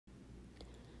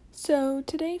So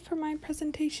today for my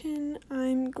presentation,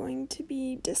 I'm going to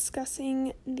be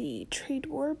discussing the trade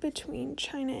war between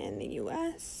China and the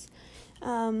U.S.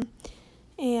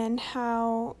 And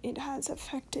how it has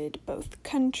affected both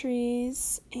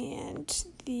countries and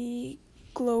the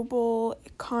global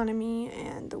economy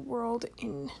and the world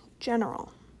in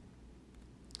general.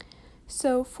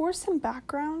 So for some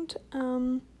background,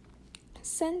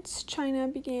 since China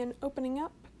began opening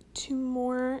up to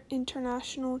more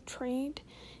international trade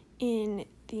in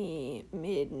the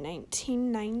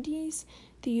mid-1990s,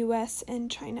 the U.S. and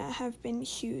China have been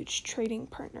huge trading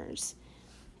partners.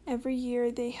 Every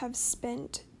year they have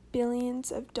spent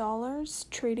billions of dollars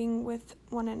trading with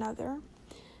one another.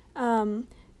 The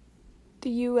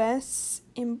U.S.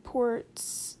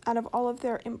 imports, out of all of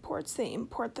their imports, they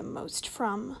import the most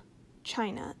from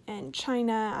China, and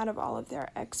China, out of all of their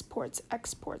exports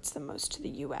the most to the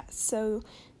U.S. So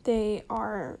they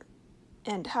are,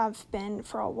 and have been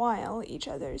for a while, each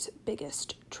other's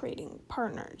biggest trading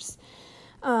partners.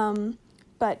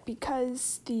 But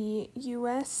because the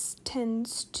U.S.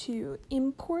 tends to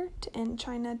import and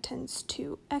China tends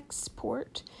to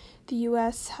export, the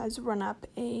U.S. has run up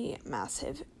a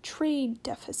massive trade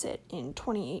deficit in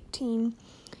 2018.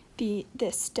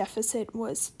 This deficit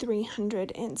was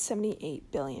 $378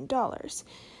 billion.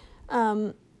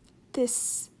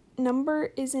 This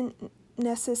number isn't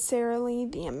necessarily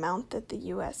the amount that the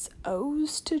U.S.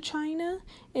 owes to China.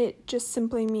 It just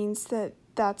simply means that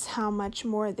that's how much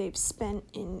more they've spent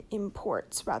in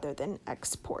imports rather than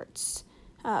exports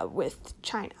with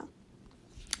China.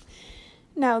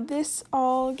 Now, this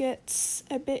all gets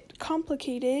a bit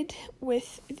complicated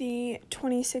with the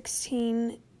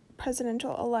 2016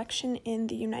 presidential election in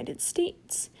the United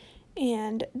States,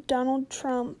 and Donald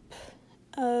Trump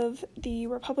of the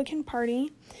Republican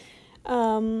Party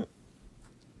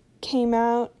came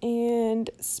out and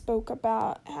spoke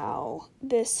about how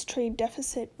this trade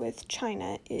deficit with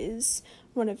China is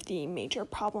one of the major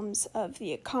problems of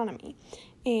the economy.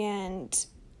 And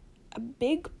a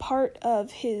big part of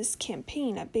his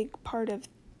campaign, a big part of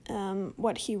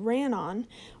what he ran on,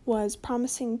 was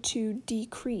promising to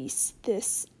decrease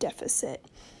this deficit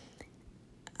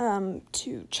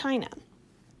to China.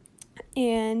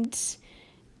 And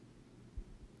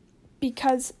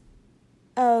because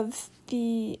of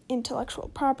the intellectual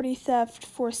property theft,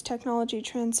 forced technology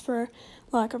transfer,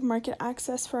 lack of market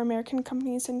access for American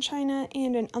companies in China,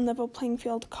 and an unlevel playing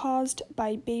field caused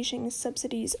by Beijing's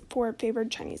subsidies for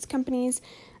favored Chinese companies.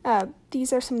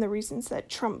 These are some of the reasons that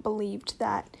Trump believed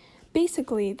that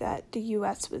basically that the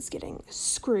U.S. was getting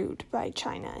screwed by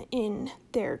China in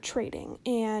their trading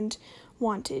and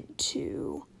wanted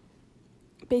to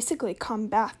basically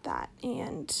combat that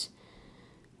and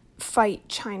fight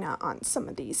China on some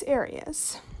of these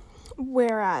areas.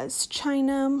 Whereas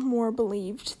China more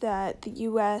believed that the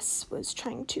U.S. was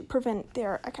trying to prevent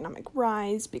their economic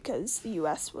rise because the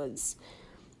U.S. was,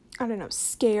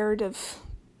 scared of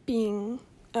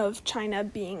China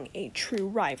being a true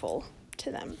rival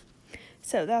to them.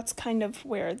 So that's kind of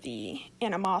where the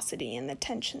animosity and the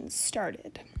tensions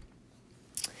started.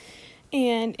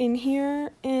 And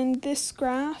in this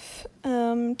graph,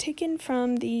 taken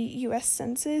from the U.S.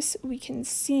 Census, we can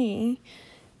see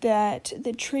that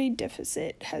the trade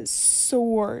deficit has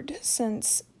soared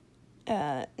since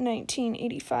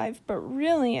 1985, but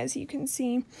really, as you can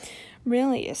see,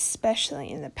 really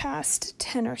especially in the past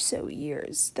 10 or so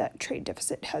years, that trade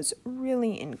deficit has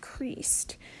really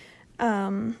increased.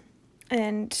 And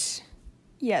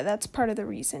yeah, that's part of the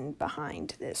reason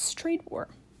behind this trade war.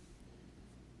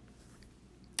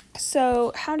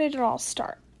 So how did it all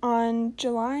start? On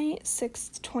July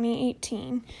 6th,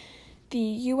 2018, the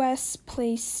U.S.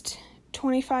 placed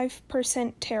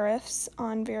 25% tariffs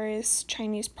on various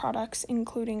Chinese products,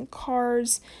 including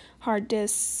cars, hard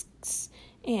disks,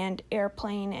 and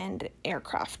airplane and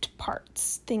aircraft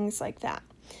parts, things like that.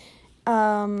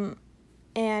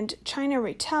 And China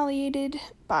retaliated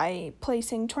by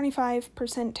placing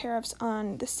 25% tariffs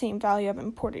on the same value of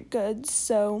imported goods.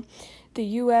 So the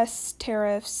U.S.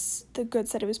 tariffs, the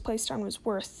goods that it was placed on, was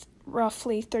worth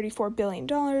roughly $34 billion,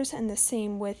 and the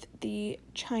same with the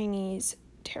Chinese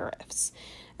tariffs.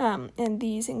 And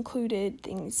these included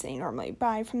things they normally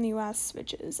buy from the U.S.,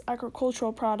 which is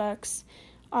agricultural products,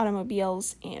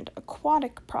 automobiles, and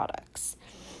aquatic products.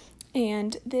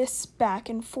 And this back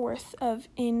and forth of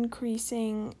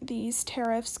increasing these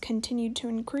tariffs continued to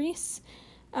increase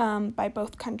by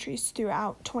both countries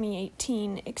throughout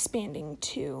 2018, expanding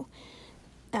to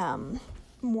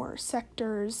more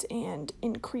sectors and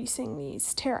increasing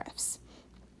these tariffs.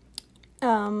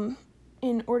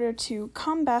 in order to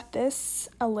combat this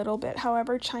a little bit,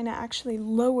 however, China actually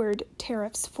lowered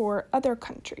tariffs for other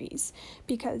countries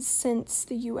because since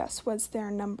the U.S. was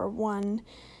their number one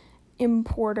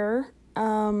importer,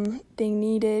 they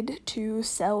needed to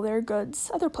sell their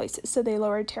goods other places. So they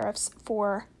lowered tariffs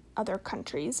for other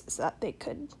countries so that they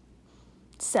could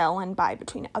sell and buy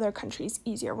between other countries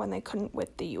easier when they couldn't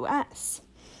with the U.S.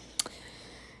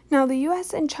 Now, the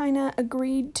U.S. and China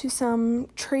agreed to some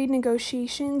trade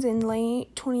negotiations in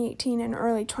late 2018 and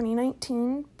early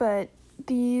 2019, but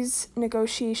these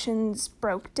negotiations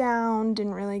broke down,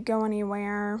 didn't really go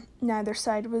anywhere. Neither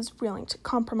side was willing to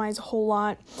compromise a whole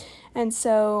lot, and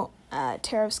so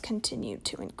tariffs continued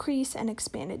to increase and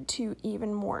expanded to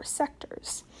even more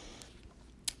sectors.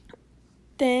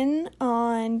 Then,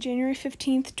 on January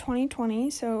 15th, 2020,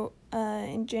 so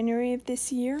in January of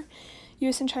this year,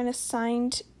 U.S. and China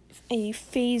signed a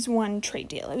Phase 1 trade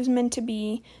deal. It was meant to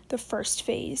be the first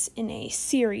phase in a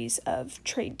series of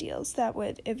trade deals that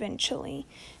would eventually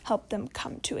help them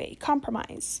come to a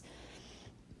compromise.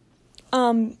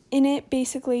 In it,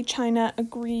 basically, China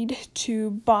agreed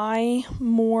to buy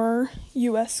more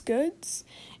U.S. goods,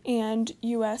 and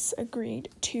U.S. agreed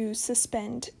to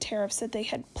suspend tariffs that they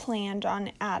had planned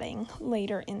on adding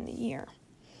later in the year.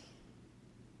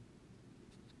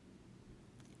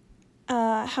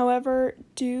 However,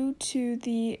 due to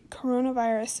the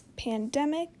coronavirus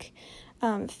pandemic,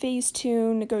 Phase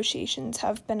 2 negotiations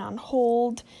have been on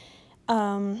hold,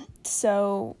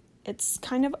 so it's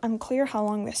kind of unclear how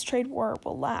long this trade war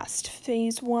will last.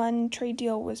 Phase 1 trade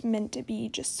deal was meant to be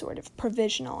just sort of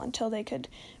provisional until they could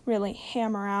really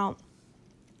hammer out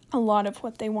a lot of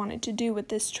what they wanted to do with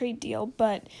this trade deal,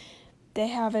 but they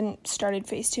haven't started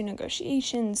Phase 2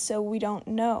 negotiations, so we don't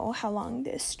know how long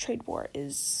this trade war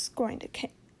is going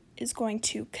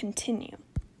to continue.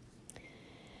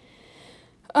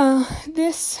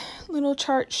 This little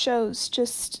chart shows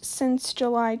just since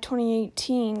July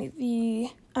 2018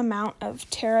 the amount of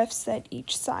tariffs that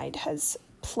each side has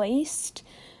placed,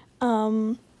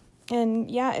 and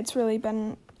yeah, it's really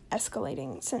been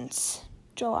escalating since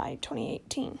July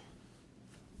 2018.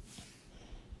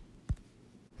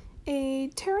 A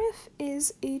tariff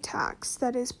is a tax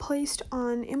that is placed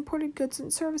on imported goods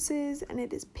and services, and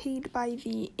it is paid by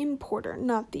the importer,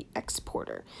 not the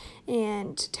exporter.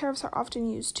 And tariffs are often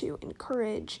used to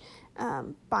encourage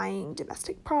buying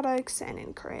domestic products and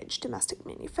encourage domestic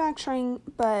manufacturing,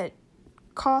 but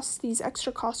these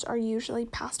extra costs are usually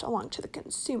passed along to the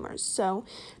consumers, so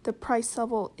the price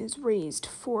level is raised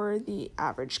for the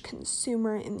average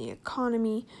consumer in the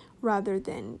economy rather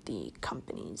than the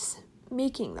companies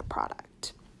making the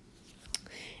product.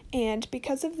 And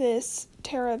because of this,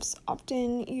 tariffs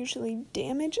often usually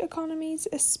damage economies,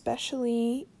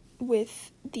 especially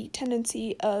with the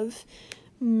tendency of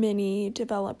many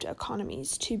developed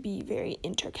economies to be very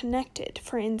interconnected.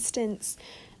 For instance,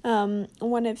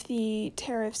 one of the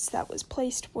tariffs that was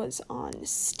placed was on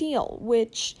steel,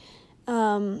 which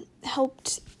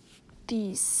helped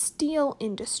the steel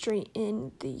industry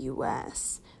in the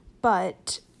U.S.,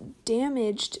 but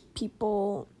damaged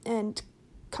people and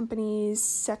companies,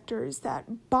 sectors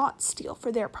that bought steel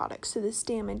for their products. So this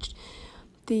damaged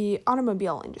the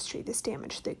automobile industry, this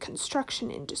damaged the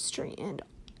construction industry, and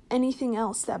anything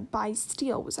else that buys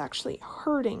steel was actually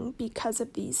hurting because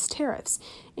of these tariffs.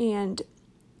 And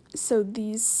so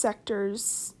these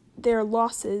sectors, their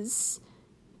losses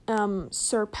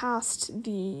surpassed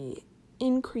the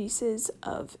increases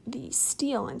of the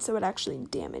steel, and so it actually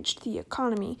damaged the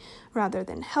economy rather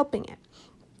than helping it.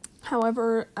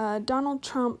 However, Donald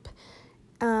Trump,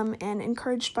 and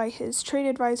encouraged by his trade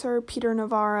advisor, Peter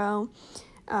Navarro,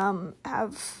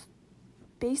 have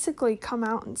basically come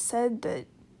out and said that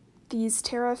these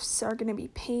tariffs are going to be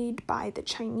paid by the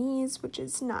Chinese, which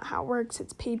is not how it works.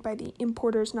 It's paid by the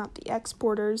importers, not the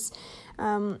exporters,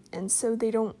 and so they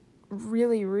don't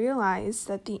really realize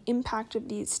that the impact of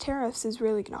these tariffs is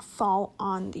really going to fall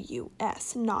on the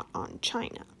U.S., not on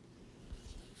China.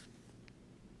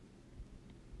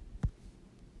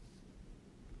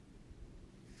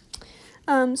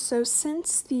 So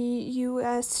since the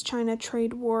U.S.-China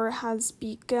trade war has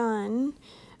begun,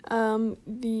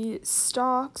 the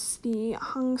stocks, the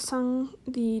Hang Seng,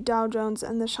 the Dow Jones,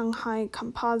 and the Shanghai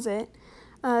Composite,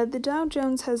 the Dow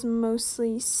Jones has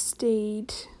mostly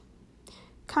stayed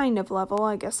kind of level,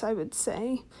 I guess I would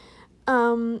say,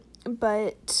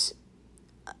 but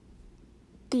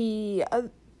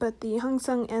the Hang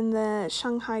Seng and the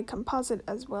Shanghai Composite,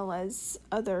 as well as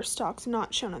other stocks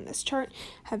not shown on this chart,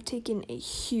 have taken a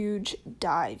huge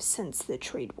dive since the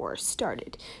trade war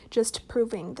started, just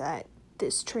proving that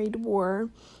this trade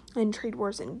war and trade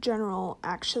wars in general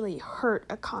actually hurt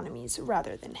economies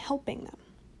rather than helping them.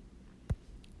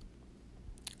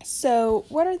 So,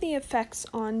 what are the effects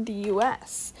on the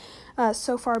U.S.?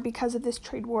 So far, because of this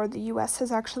trade war, the U.S.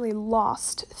 has actually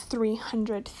lost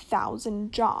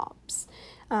 300,000 jobs.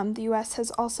 The U.S. has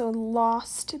also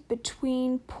lost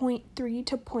between 0.3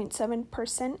 to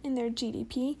 0.7% in their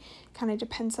GDP. Kind of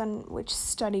depends on which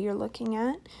study you're looking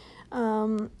at.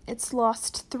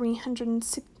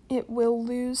 It will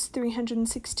lose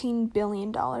 $316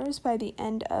 billion by the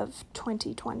end of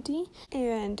 2020.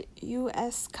 And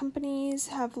U.S. companies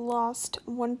have lost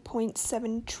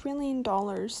 $1.7 trillion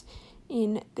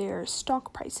in their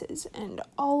stock prices. And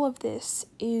all of this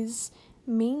is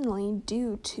mainly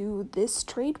due to this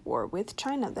trade war with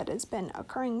China that has been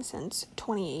occurring since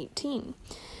 2018.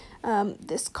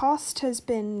 This cost has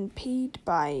been paid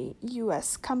by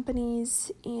U.S.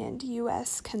 companies and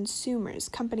U.S. consumers.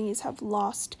 Companies have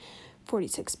lost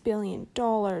 $46 billion.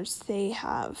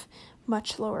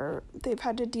 They've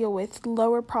had to deal with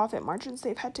lower profit margins.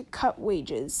 They've had to cut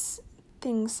wages,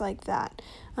 things like that.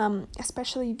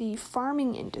 Especially the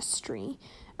farming industry.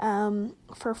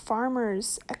 For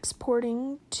farmers,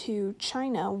 exporting to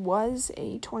China was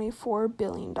a $24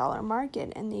 billion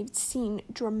market, and they've seen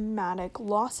dramatic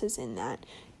losses in that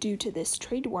due to this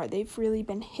trade war. They've really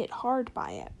been hit hard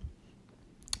by it.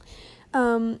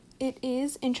 It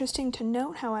is interesting to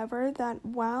note, however, that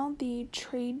while the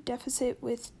trade deficit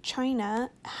with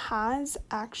China has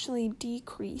actually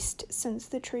decreased since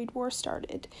the trade war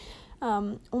started,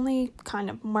 only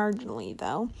kind of marginally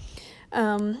though,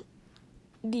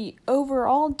 the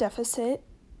overall deficit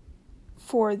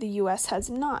for the U.S. has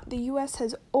not. The U.S.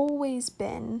 has always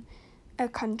been a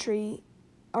country,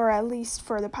 or at least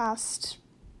for the past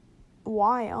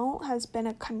while, has been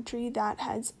a country that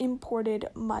has imported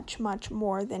much, much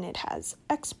more than it has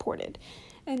exported.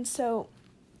 And so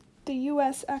the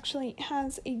U.S. actually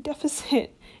has a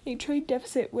deficit, a trade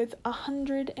deficit with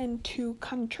 102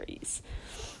 countries.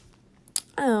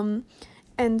 And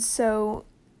so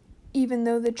even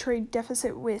though the trade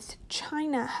deficit with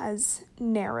China has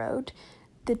narrowed,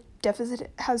 the deficit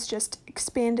has just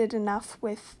expanded enough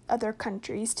with other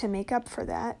countries to make up for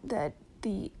that,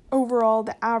 the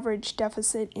average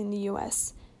deficit in the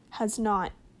U.S. has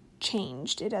not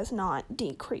changed. It has not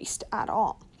decreased at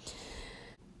all.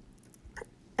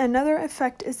 Another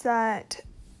effect is that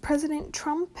President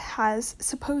Trump has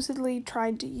supposedly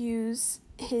tried to use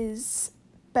his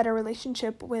better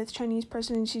relationship with Chinese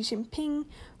President Xi Jinping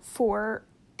for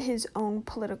his own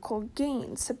political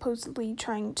gain, supposedly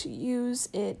trying to use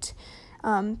it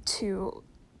to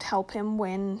help him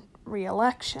win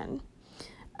re-election.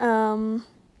 And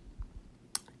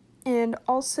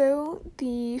also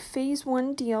the Phase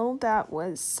 1 deal that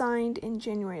was signed in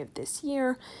January of this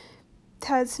year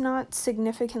has not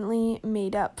significantly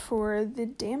made up for the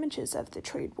damages of the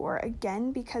trade war,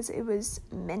 again, because it was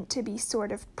meant to be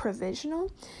sort of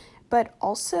provisional, but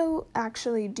also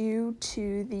actually due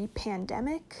to the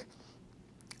pandemic,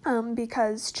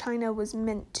 because China was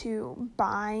meant to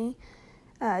buy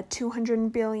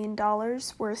 $200 billion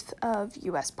worth of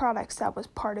U.S. products. That was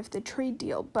part of the trade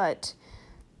deal, but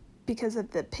because of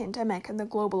the pandemic and the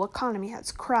global economy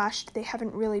has crashed, they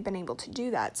haven't really been able to do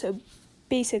that. So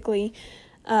basically,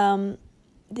 the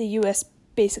U.S.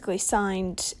 basically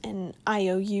signed an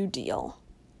IOU deal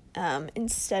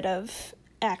instead of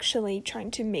actually trying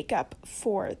to make up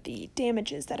for the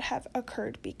damages that have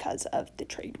occurred because of the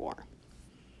trade war.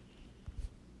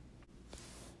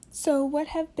 So what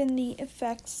have been the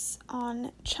effects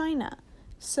on China?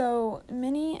 So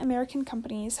many American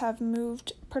companies have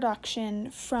moved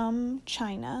production from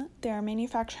China, their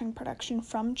manufacturing production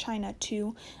from China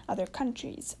to other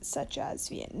countries such as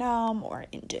Vietnam or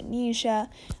Indonesia,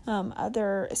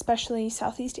 other especially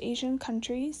Southeast Asian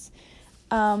countries,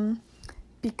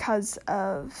 because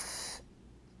of,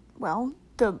 well,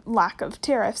 the lack of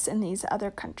tariffs in these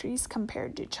other countries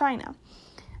compared to China.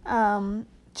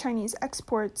 Chinese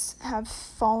exports have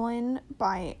fallen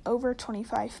by over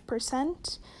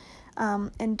 25%.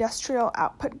 Industrial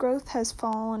output growth has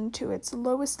fallen to its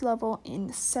lowest level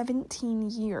in 17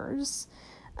 years.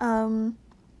 And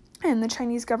the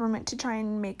Chinese government, to try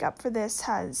and make up for this,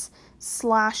 has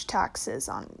slashed taxes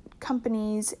on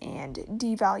companies and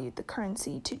devalued the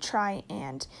currency to try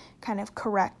and kind of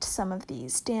correct some of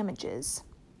these damages.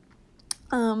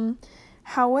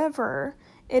 However,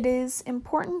 it is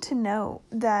important to note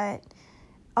that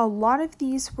a lot of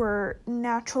these were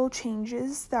natural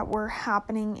changes that were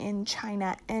happening in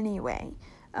China anyway.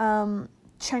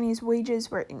 Chinese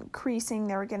wages were increasing,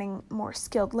 they were getting more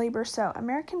skilled labor, so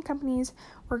American companies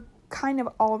were kind of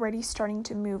already starting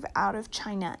to move out of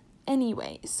China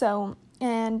anyway.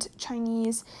 And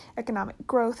Chinese economic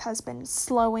growth has been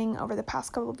slowing over the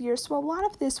past couple of years. So a lot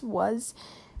of this was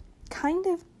kind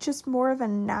of just more of a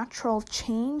natural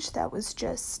change that was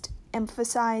just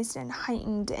emphasized and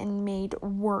heightened and made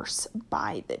worse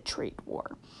by the trade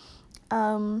war.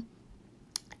 And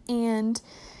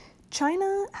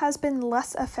China has been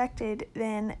less affected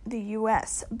than the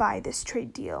U.S. by this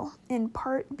trade deal, in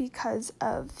part because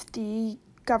of the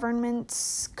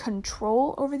government's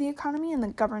control over the economy and the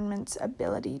government's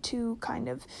ability to kind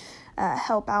of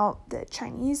help out the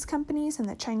Chinese companies and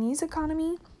the Chinese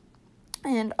economy,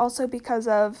 and also because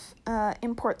of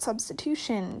import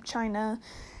substitution. China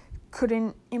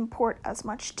couldn't import as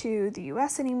much to the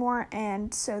U.S. anymore,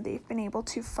 and so they've been able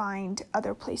to find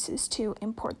other places to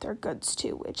import their goods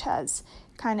to, which has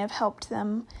kind of helped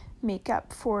them make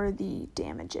up for the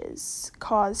damages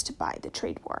caused by the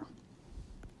trade war.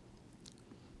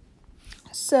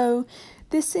 So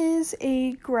this is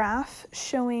a graph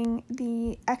showing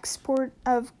the export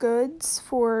of goods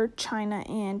for China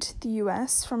and the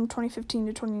U.S. from 2015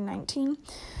 to 2019.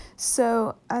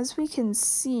 So as we can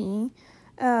see,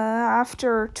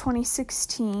 after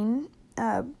 2016,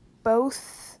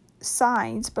 both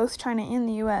sides, both China and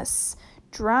the U.S.,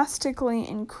 drastically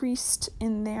increased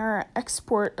in their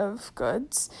export of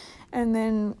goods, and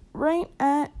then right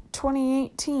at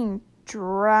 2018,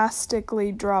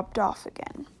 drastically dropped off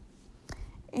again.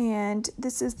 And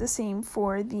this is the same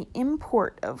for the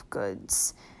import of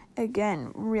goods.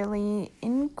 Again, really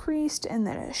increased, and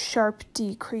then a sharp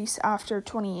decrease after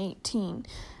 2018.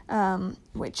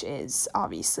 Which is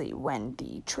obviously when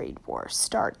the trade war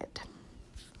started.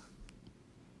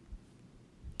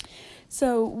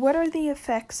 So what are the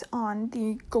effects on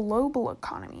the global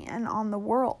economy and on the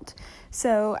world?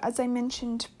 So as I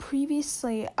mentioned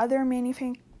previously, other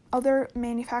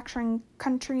manufacturing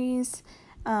countries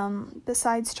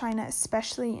besides China,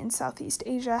 especially in Southeast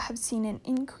Asia, have seen an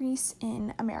increase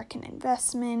in American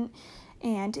investment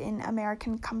and in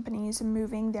American companies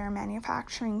moving their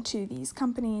manufacturing to these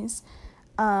companies,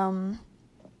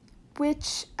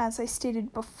 which, as I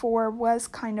stated before, was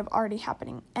kind of already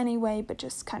happening anyway, but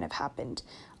just kind of happened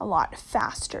a lot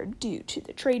faster due to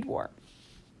the trade war.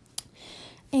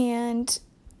 And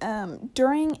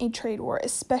during a trade war,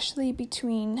 especially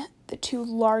between the two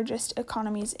largest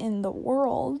economies in the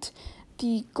world,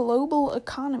 the global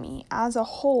economy as a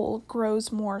whole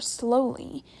grows more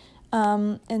slowly.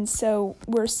 And so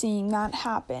we're seeing that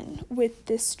happen with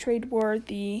this trade war.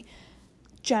 The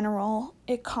general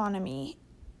economy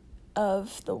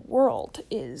of the world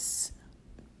is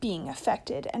being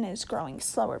affected and is growing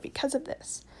slower because of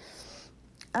this.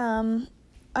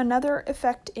 Another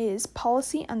effect is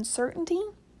policy uncertainty.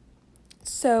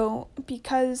 So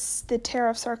because the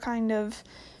tariffs are kind of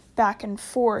back and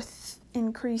forth,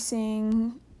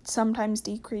 increasing, sometimes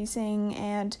decreasing,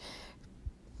 and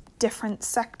different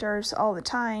sectors all the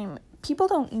time, people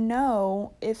don't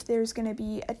know if there's going to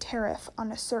be a tariff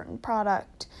on a certain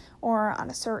product or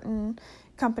on a certain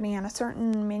company, on a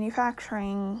certain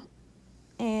manufacturing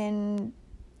in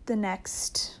the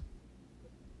next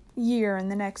year, in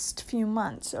the next few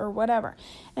months, or whatever.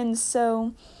 And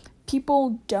so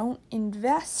people don't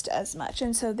invest as much,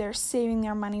 and so they're saving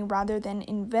their money rather than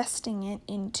investing it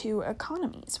into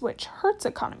economies, which hurts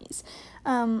economies.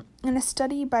 In a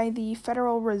study by the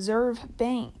Federal Reserve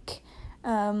Bank,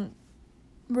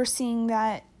 we're seeing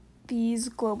that these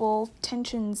global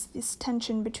tensions, this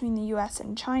tension between the U.S.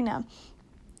 and China,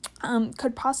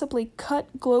 could possibly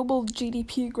cut global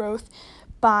GDP growth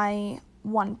by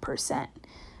 1%.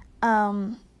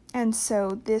 And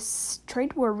so this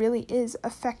trade war really is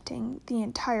affecting the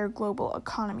entire global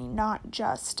economy, not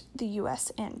just the U.S.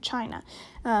 and China.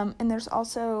 And there's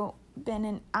also been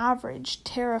an average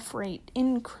tariff rate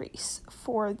increase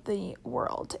for the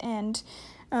world. And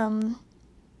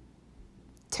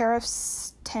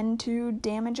tariffs tend to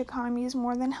damage economies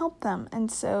more than help them. And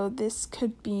so this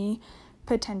could be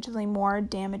potentially more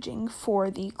damaging for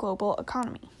the global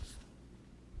economy.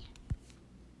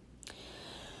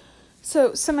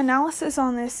 So some analysis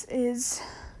on this is,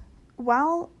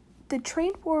 while the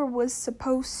trade war was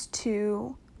supposed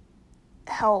to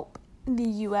help the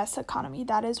U.S. economy,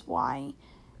 that is why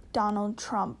Donald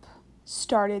Trump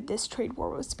started this trade war,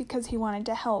 was because he wanted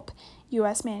to help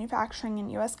U.S. manufacturing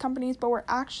and U.S. companies, but we're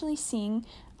actually seeing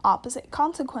opposite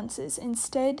consequences.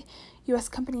 Instead, U.S.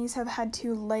 companies have had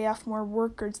to lay off more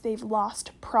workers, they've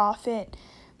lost profit,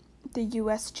 the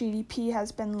U.S. GDP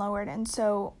has been lowered, and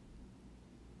so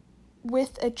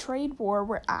with a trade war,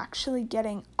 we're actually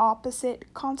getting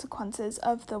opposite consequences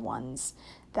of the ones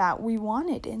that we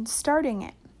wanted in starting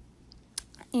it.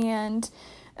 And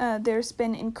there's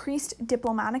been increased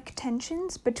diplomatic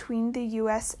tensions between the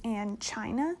U.S. and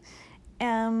China,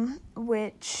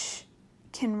 which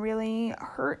can really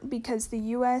hurt because the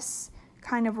U.S.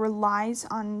 kind of relies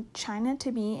on China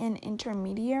to be an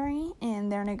intermediary in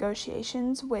their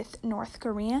negotiations with North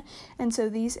Korea. And so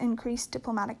these increased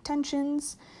diplomatic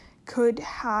tensions could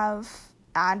have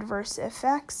adverse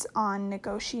effects on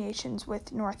negotiations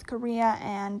with North Korea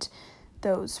and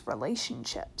those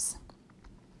relationships.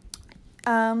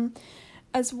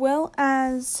 As well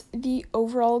as the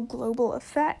overall global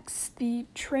effects, the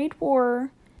trade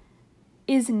war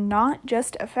is not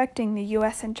just affecting the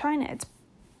U.S. and China. It's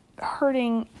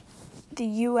hurting the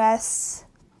U.S.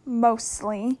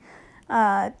 mostly.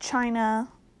 China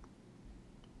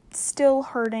still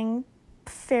hurting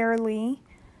fairly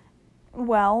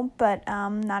well, but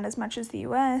not as much as the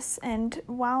U.S. And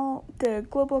while the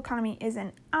global economy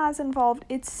isn't as involved,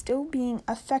 it's still being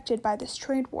affected by this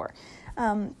trade war.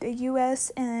 The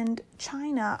U.S. and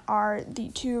China are the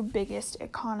two biggest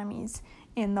economies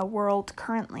in the world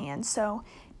currently, and so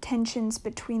tensions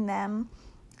between them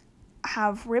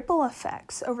have ripple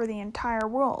effects over the entire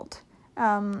world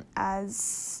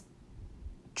as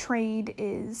trade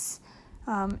is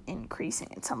increasing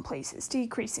in some places,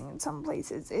 decreasing in some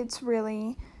places. It's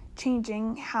really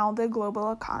changing how the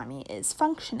global economy is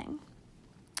functioning.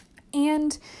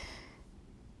 And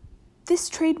this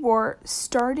trade war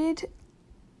started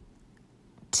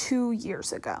 2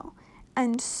 years ago,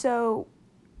 and so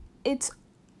it's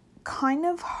kind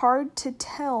of hard to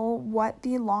tell what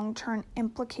the long-term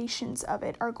implications of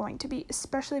it are going to be,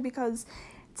 especially because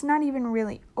it's not even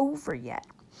really over yet.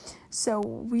 So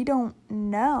we don't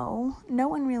know, no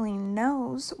one really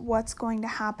knows what's going to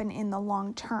happen in the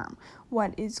long term,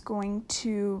 what is going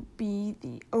to be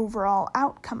the overall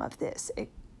outcome of this.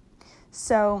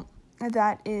 So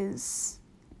that is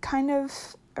kind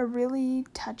of a really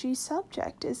touchy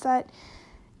subject, is that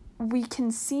we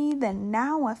can see the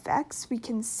now effects, we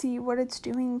can see what it's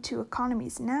doing to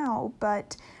economies now,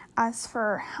 but as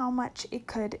for how much it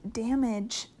could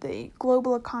damage the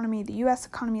global economy, the U.S.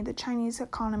 economy, the Chinese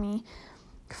economy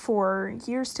for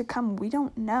years to come, we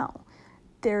don't know.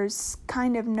 There's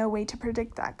kind of no way to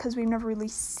predict that because we've never really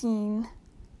seen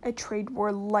a trade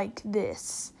war like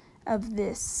this, of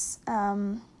this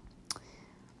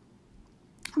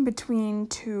between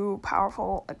two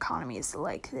powerful economies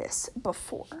like this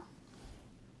before.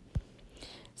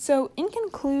 So in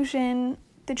conclusion,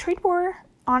 the trade war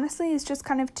honestly is just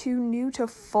kind of too new to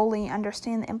fully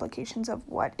understand the implications of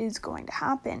what is going to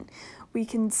happen. We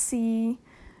can see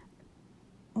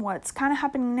what's kind of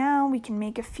happening now. We can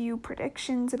make a few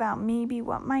predictions about maybe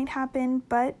what might happen,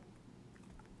 but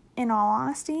in all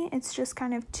honesty, it's just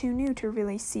kind of too new to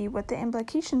really see what the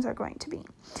implications are going to be,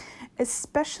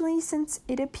 especially since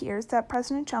it appears that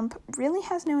President Trump really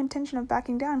has no intention of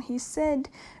backing down. He said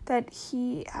that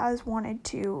he has wanted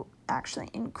to actually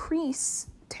increase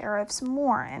tariffs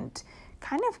more and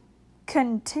kind of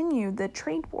continue the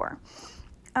trade war.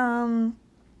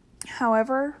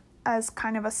 However, as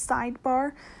kind of a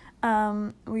sidebar,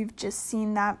 we've just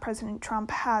seen that President Trump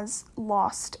has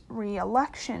lost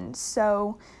re-election,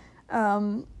 so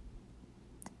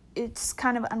it's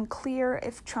kind of unclear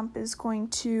if Trump is going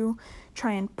to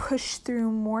try and push through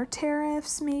more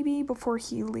tariffs maybe before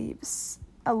he leaves,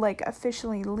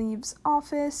 officially leaves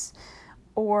office,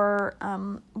 or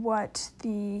what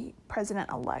the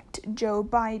president-elect Joe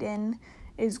Biden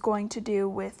is going to do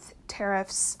with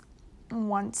tariffs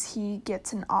once he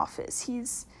gets in office.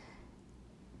 He's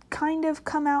kind of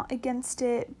come out against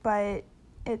it, but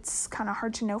it's kind of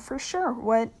hard to know for sure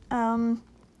what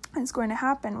is going to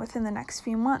happen within the next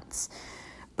few months.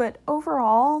 But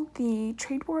overall, the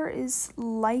trade war is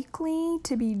likely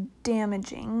to be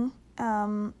damaging,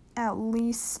 at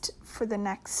least for the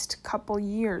next couple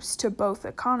years, to both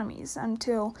economies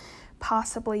until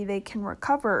possibly they can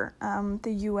recover,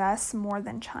 the U.S. more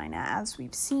than China, as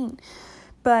we've seen.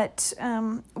 But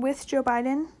with Joe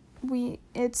Biden,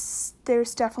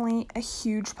 there's definitely a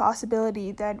huge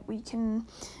possibility that we can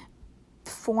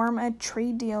form a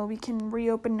trade deal. We can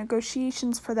reopen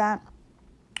negotiations for that,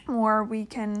 or we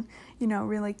can,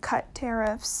 really cut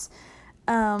tariffs.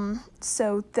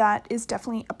 So that is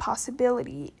definitely a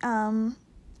possibility. And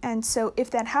so if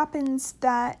that happens,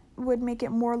 that would make it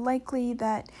more likely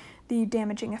that the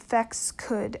damaging effects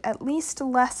could at least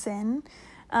lessen,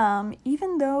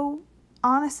 even though,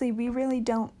 honestly, we really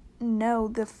don't know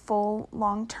the full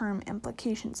long-term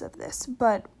implications of this.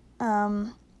 But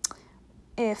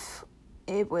if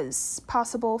it was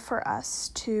possible for us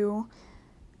to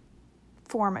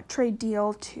form a trade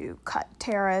deal to cut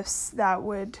tariffs, that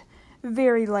would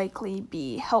very likely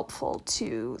be helpful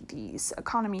to these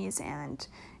economies and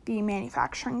the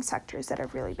manufacturing sectors that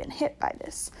have really been hit by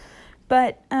this.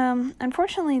 But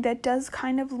unfortunately, that does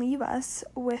kind of leave us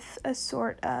with a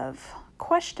sort of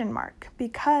question mark,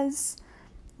 because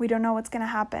we don't know what's going to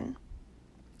happen.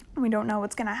 We don't know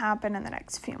what's going to happen in the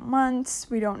next few months.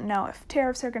 We don't know if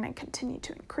tariffs are going to continue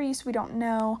to increase. We don't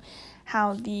know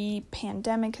how the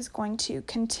pandemic is going to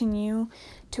continue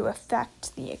to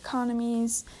affect the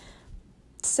economies.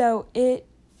 So it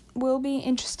will be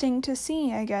interesting to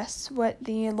see, I guess, what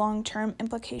the long-term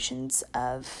implications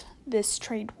of this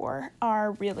trade war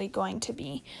are really going to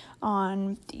be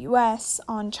on the US,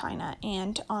 on China,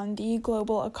 and on the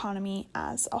global economy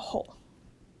as a whole.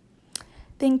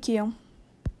 Thank you.